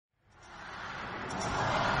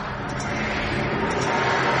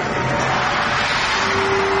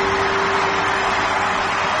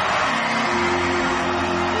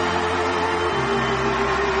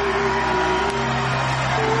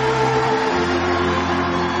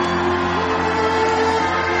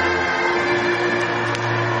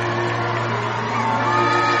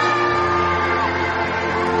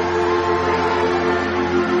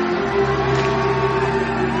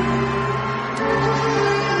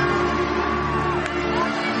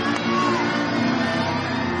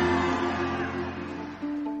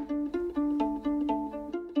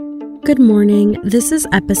Good morning, this is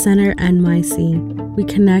Epicenter NYC. We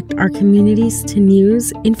connect our communities to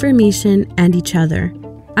news, information, and each other.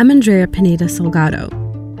 I'm Andrea Pineda Salgado.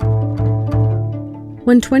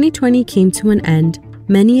 When 2020 came to an end,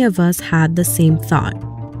 many of us had the same thought.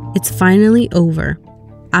 It's finally over.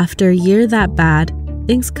 After a year that bad,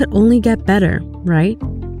 things could only get better, right?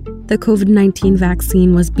 The COVID-19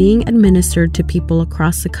 vaccine was being administered to people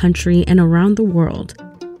across the country and around the world.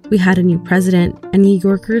 We had a new president, and New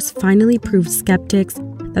Yorkers finally proved skeptics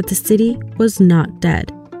that the city was not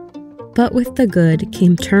dead. But with the good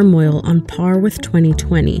came turmoil on par with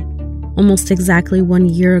 2020. Almost exactly 1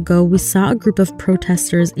 year ago, we saw a group of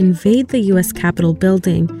protesters invade the U.S. Capitol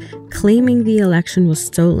building, claiming the election was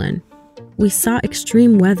stolen. We saw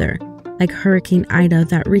extreme weather, like Hurricane Ida,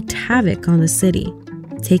 that wreaked havoc on the city,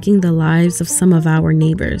 taking the lives of some of our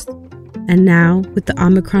neighbors. And now, with the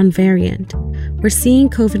Omicron variant, we're seeing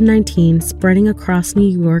COVID-19 spreading across New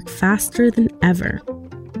York faster than ever.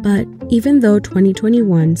 But even though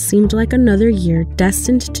 2021 seemed like another year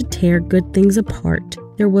destined to tear good things apart,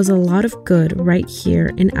 there was a lot of good right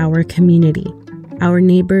here in our community. Our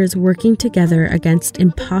neighbors working together against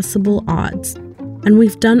impossible odds. And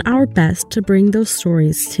we've done our best to bring those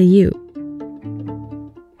stories to you.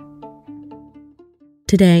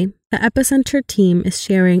 Today, the Epicenter team is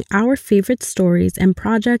sharing our favorite stories and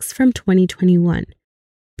projects from 2021.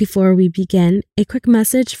 Before we begin, a quick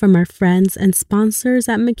message from our friends and sponsors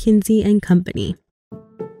at McKinsey & Company.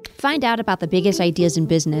 Find out about the biggest ideas in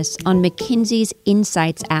business on McKinsey's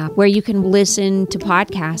Insights app, where you can listen to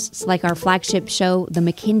podcasts like our flagship show, The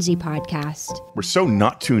McKinsey Podcast. We're so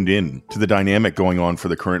not tuned in to the dynamic going on for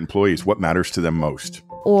the current employees, what matters to them most.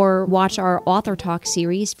 Or watch our Author Talk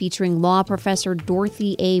series featuring law professor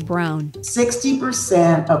Dorothy A. Brown.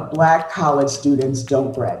 60% of Black college students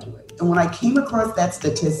don't graduate. And when I came across that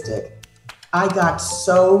statistic, I got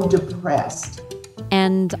so depressed.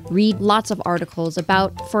 And read lots of articles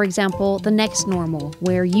about, for example, The Next Normal,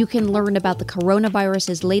 where you can learn about the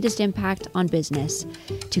coronavirus's latest impact on business.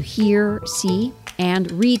 To hear, see,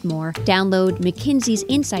 and read more, download McKinsey's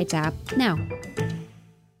Insights app now.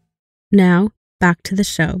 Now, back to the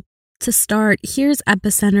show. To start, here's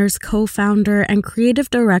Epicenter's co-founder and creative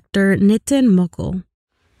director, Nitin Mukul.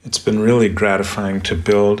 It's been really gratifying to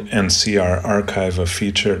build and see our archive of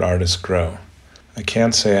featured artists grow. I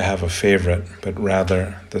can't say I have a favorite, but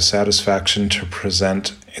rather the satisfaction to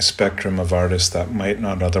present a spectrum of artists that might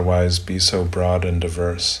not otherwise be so broad and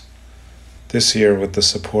diverse. This year, with the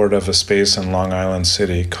support of a space in Long Island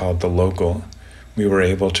City called The Local, we were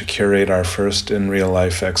able to curate our first in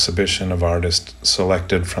real-life exhibition of artists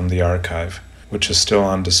selected from the archive, which is still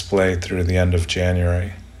on display through the end of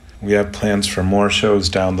January. We have plans for more shows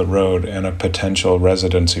down the road and a potential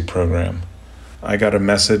residency program. I got a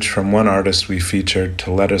message from one artist we featured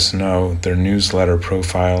to let us know their newsletter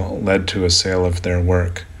profile led to a sale of their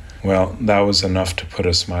work. Well, that was enough to put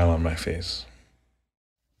a smile on my face.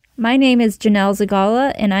 My name is Janelle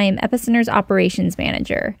Zagala, and I am Epicenter's operations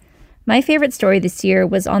manager. My favorite story this year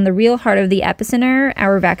was on the real heart of the Epicenter,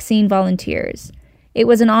 our vaccine volunteers. It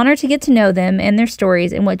was an honor to get to know them and their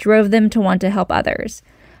stories and what drove them to want to help others.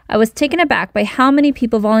 I was taken aback by how many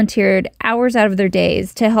people volunteered hours out of their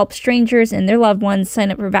days to help strangers and their loved ones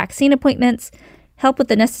sign up for vaccine appointments, help with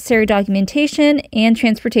the necessary documentation, and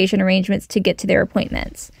transportation arrangements to get to their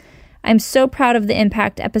appointments. I'm so proud of the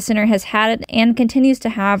impact Epicenter has had and continues to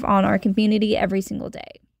have on our community every single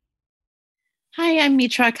day. Hi, I'm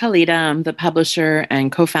Mitra Khalida. I'm the publisher and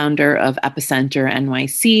co-founder of Epicenter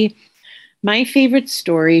NYC. My favorite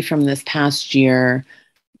story from this past year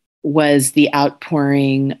was the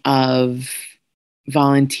outpouring of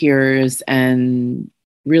volunteers and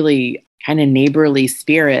really kind of neighborly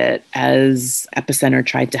spirit as Epicenter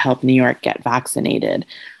tried to help New York get vaccinated.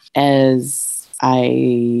 As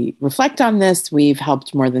I reflect on this, we've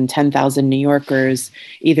helped more than 10,000 New Yorkers,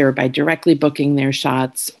 either by directly booking their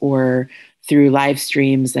shots or through live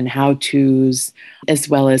streams and how-tos, as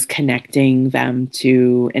well as connecting them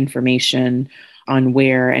to information on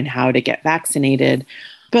where and how to get vaccinated.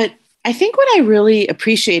 But I think what I really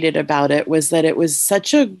appreciated about it was that it was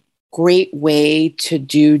such a great way to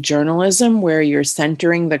do journalism where you're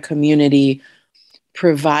centering the community,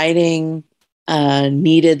 providing a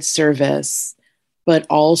needed service, but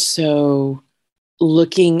also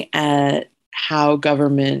looking at how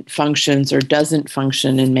government functions or doesn't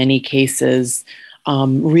function in many cases,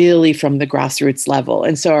 really from the grassroots level.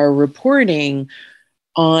 And so our reporting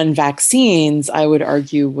on vaccines, I would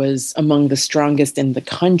argue, was among the strongest in the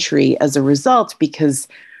country as a result, because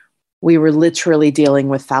we were literally dealing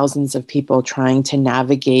with thousands of people trying to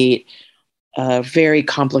navigate a very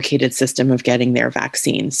complicated system of getting their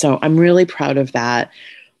vaccine. So I'm really proud of that.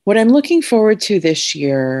 What I'm looking forward to this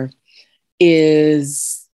year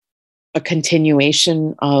is a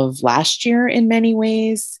continuation of last year in many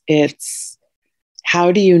ways. It's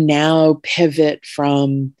how do you now pivot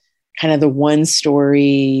from kind of the one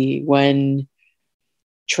story, one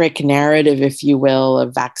trick narrative, if you will,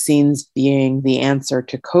 of vaccines being the answer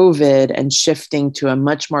to COVID and shifting to a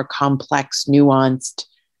much more complex, nuanced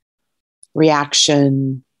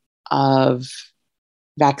reaction of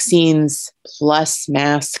vaccines plus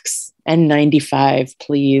masks, N95,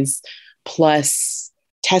 please, plus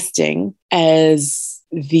testing as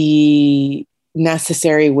the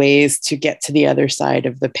necessary ways to get to the other side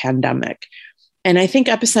of the pandemic. And I think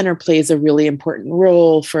Epicenter plays a really important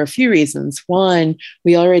role for a few reasons. One,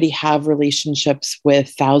 we already have relationships with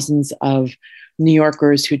thousands of New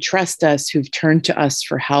Yorkers who trust us, who've turned to us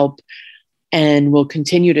for help and will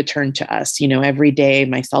continue to turn to us. You know, every day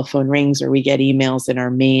my cell phone rings or we get emails in our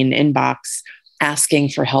main inbox asking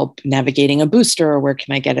for help navigating a booster or where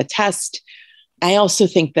can I get a test. I also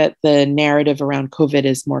think that the narrative around COVID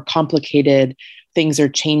is more complicated. Things are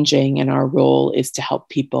changing and our role is to help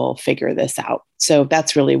people figure this out. So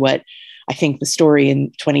that's really what I think the story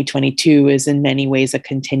in 2022 is in many ways a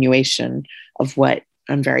continuation of what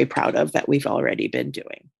I'm very proud of that we've already been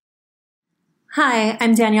doing. Hi,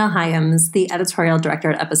 I'm Danielle Hyams, the editorial director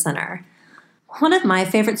at Epicenter. One of my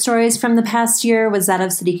favorite stories from the past year was that of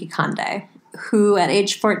Siddiqui Kande, who at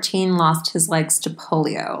age 14 lost his legs to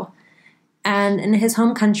polio. And in his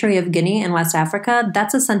home country of Guinea in West Africa,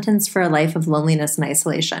 that's a sentence for a life of loneliness and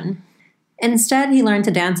isolation. Instead, he learned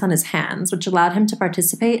to dance on his hands, which allowed him to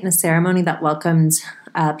participate in a ceremony that welcomed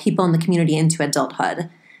people in the community into adulthood,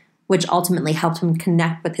 which ultimately helped him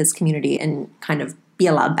connect with his community and kind of be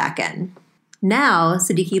allowed back in. Now,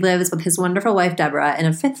 Siddiqui lives with his wonderful wife, Deborah, in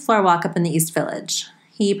a fifth-floor walk-up in the East Village.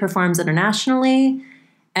 He performs internationally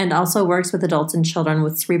and also works with adults and children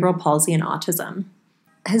with cerebral palsy and autism.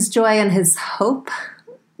 His joy and his hope,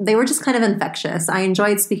 they were just kind of infectious. I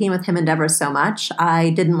enjoyed speaking with him and Deborah so much,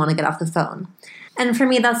 I didn't want to get off the phone. And for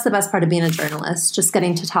me, that's the best part of being a journalist, just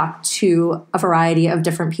getting to talk to a variety of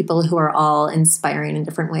different people who are all inspiring in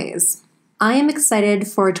different ways. I am excited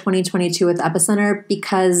for 2022 with Epicenter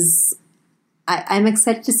because I'm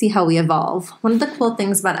excited to see how we evolve. One of the cool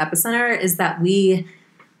things about Epicenter is that we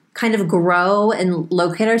kind of grow and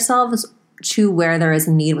locate ourselves to where there is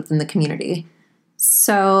a need within the community.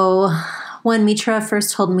 So when Mitra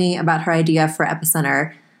first told me about her idea for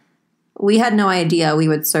Epicenter, we had no idea we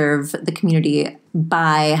would serve the community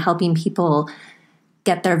by helping people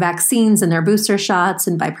get their vaccines and their booster shots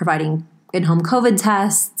and by providing in-home COVID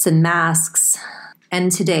tests and masks.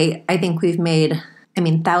 And today, I think we've made,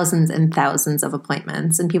 thousands and thousands of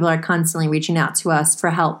appointments, and people are constantly reaching out to us for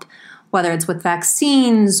help, whether it's with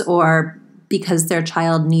vaccines or because their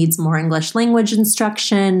child needs more English language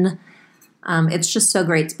instruction. It's just so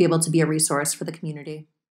great to be able to be a resource for the community.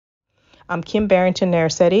 I'm Kim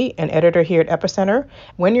Barrington-Narasetti, an editor here at Epicenter.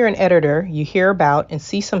 When you're an editor, you hear about and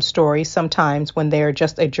see some stories sometimes when they are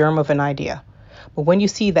just a germ of an idea. But when you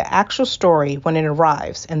see the actual story when it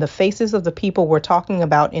arrives and the faces of the people we're talking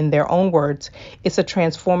about in their own words, it's a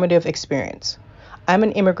transformative experience. I'm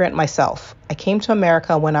an immigrant myself. I came to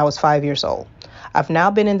America when I was 5 years old. I've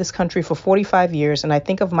now been in this country for 45 years, and I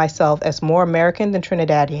think of myself as more American than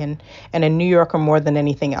Trinidadian and a New Yorker more than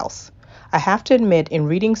anything else. I have to admit, in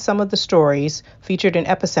reading some of the stories featured in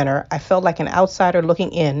Epicenter, I felt like an outsider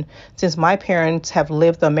looking in, since my parents have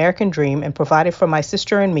lived the American dream and provided for my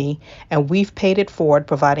sister and me, and we've paid it forward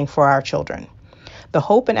providing for our children. The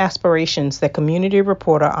hope and aspirations that community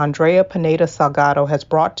reporter Andrea Pineda Salgado has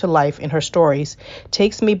brought to life in her stories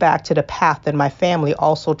takes me back to the path that my family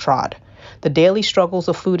also trod. The daily struggles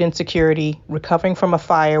of food insecurity, recovering from a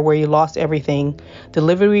fire where you lost everything,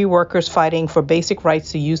 delivery workers fighting for basic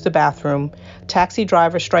rights to use the bathroom, taxi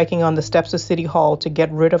drivers striking on the steps of City Hall to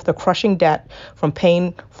get rid of the crushing debt from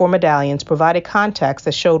paying for medallions provided context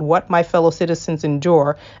that showed what my fellow citizens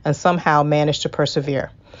endure and somehow managed to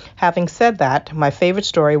persevere. Having said that, my favorite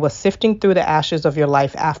story was Sifting Through the Ashes of Your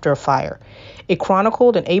Life After a Fire. It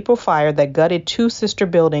chronicled an April fire that gutted two sister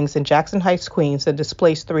buildings in Jackson Heights, Queens, that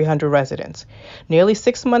displaced 300 residents. Nearly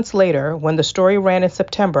 6 months later, when the story ran in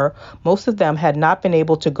September, most of them had not been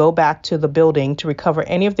able to go back to the building to recover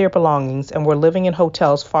any of their belongings and were living in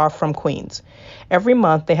hotels far from Queens. Every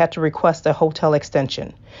month, they had to request a hotel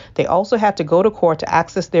extension. They also had to go to court to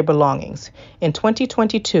access their belongings. In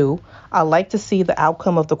 2022, I'd like to see the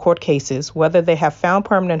outcome of the court cases, whether they have found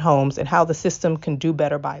permanent homes, and how the system can do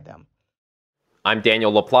better by them. I'm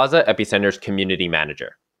Daniel LaPlaza, Epicenter's community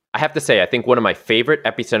manager. I have to say, I think one of my favorite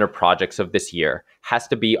Epicenter projects of this year has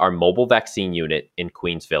to be our mobile vaccine unit in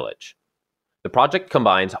Queens Village. The project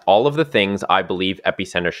combines all of the things I believe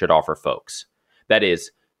Epicenter should offer folks. That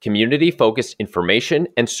is, community-focused information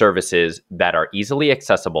and services that are easily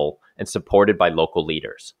accessible and supported by local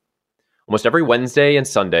leaders. Almost every Wednesday and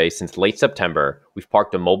Sunday since late September, we've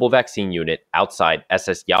parked a mobile vaccine unit outside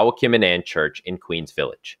SS Joachim and Ann Church in Queens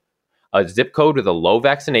Village, a zip code with a low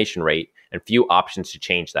vaccination rate and few options to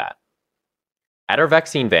change that. At our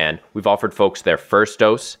vaccine van, we've offered folks their first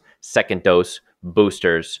dose, second dose,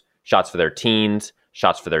 boosters, shots for their teens,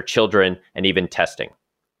 shots for their children, and even testing.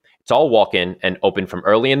 It's all walk-in and open from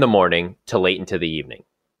early in the morning to late into the evening.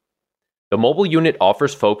 The mobile unit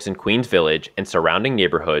offers folks in Queens Village and surrounding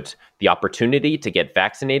neighborhoods the opportunity to get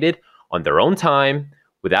vaccinated on their own time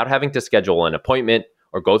without having to schedule an appointment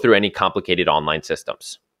or go through any complicated online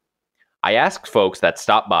systems. I asked folks that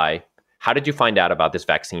stop by, how did you find out about this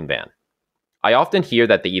vaccine van? I often hear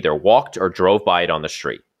that they either walked or drove by it on the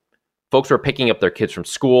street. Folks were picking up their kids from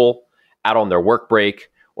school, out on their work break,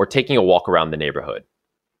 or taking a walk around the neighborhood.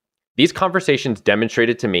 These conversations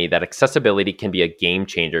demonstrated to me that accessibility can be a game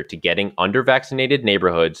changer to getting under-vaccinated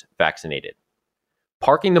neighborhoods vaccinated.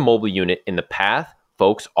 Parking the mobile unit in the path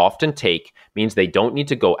folks often take means they don't need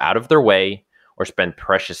to go out of their way or spend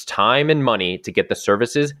precious time and money to get the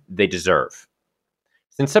services they deserve.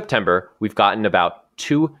 Since September, we've gotten about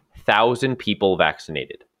 2,000 people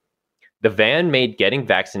vaccinated. The van made getting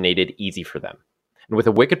vaccinated easy for them. And with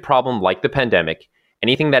a wicked problem like the pandemic,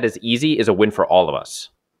 anything that is easy is a win for all of us.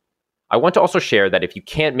 I want to also share that if you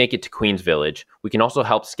can't make it to Queens Village, we can also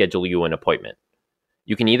help schedule you an appointment.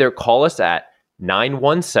 You can either call us at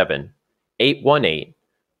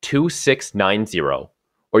 917-818-2690,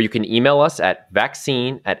 or you can email us at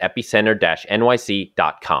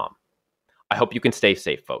vaccine@epicenter-nyc.com. I hope you can stay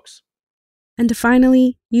safe, folks. And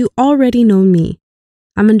finally, you already know me.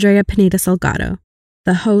 I'm Andrea Pineda Salgado,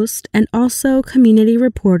 the host and also community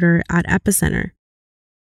reporter at Epicenter.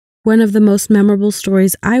 One of the most memorable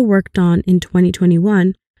stories I worked on in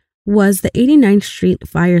 2021 was the 89th Street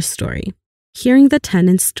fire story. Hearing the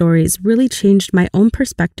tenants' stories really changed my own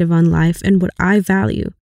perspective on life and what I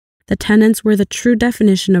value. The tenants were the true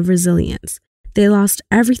definition of resilience. They lost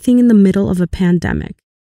everything in the middle of a pandemic.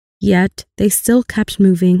 Yet, they still kept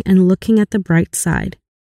moving and looking at the bright side.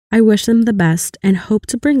 I wish them the best and hope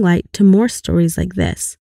to bring light to more stories like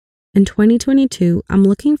this. In 2022, I'm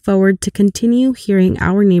looking forward to continue hearing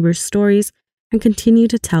our neighbors' stories and continue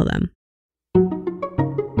to tell them.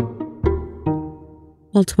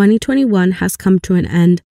 While 2021 has come to an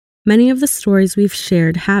end, many of the stories we've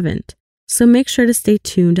shared haven't, so make sure to stay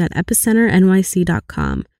tuned at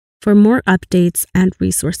epicenternyc.com for more updates and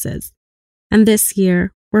resources. And this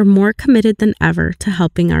year, we're more committed than ever to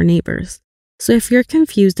helping our neighbors. So if you're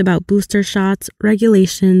confused about booster shots,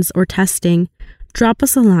 regulations, or testing, drop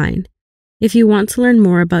us a line. If you want to learn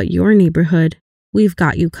more about your neighborhood, we've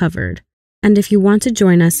got you covered. And if you want to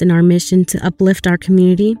join us in our mission to uplift our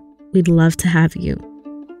community, we'd love to have you.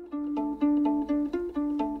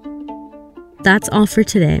 That's all for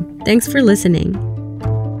today. Thanks for listening.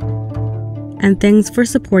 And thanks for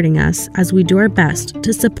supporting us as we do our best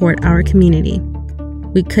to support our community.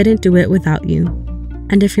 We couldn't do it without you.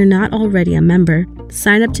 And if you're not already a member,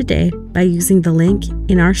 sign up today by using the link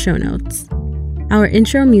in our show notes. Our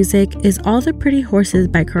intro music is All the Pretty Horses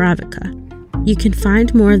by Karavika. You can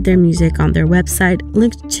find more of their music on their website,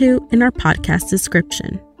 linked to in our podcast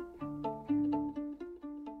description.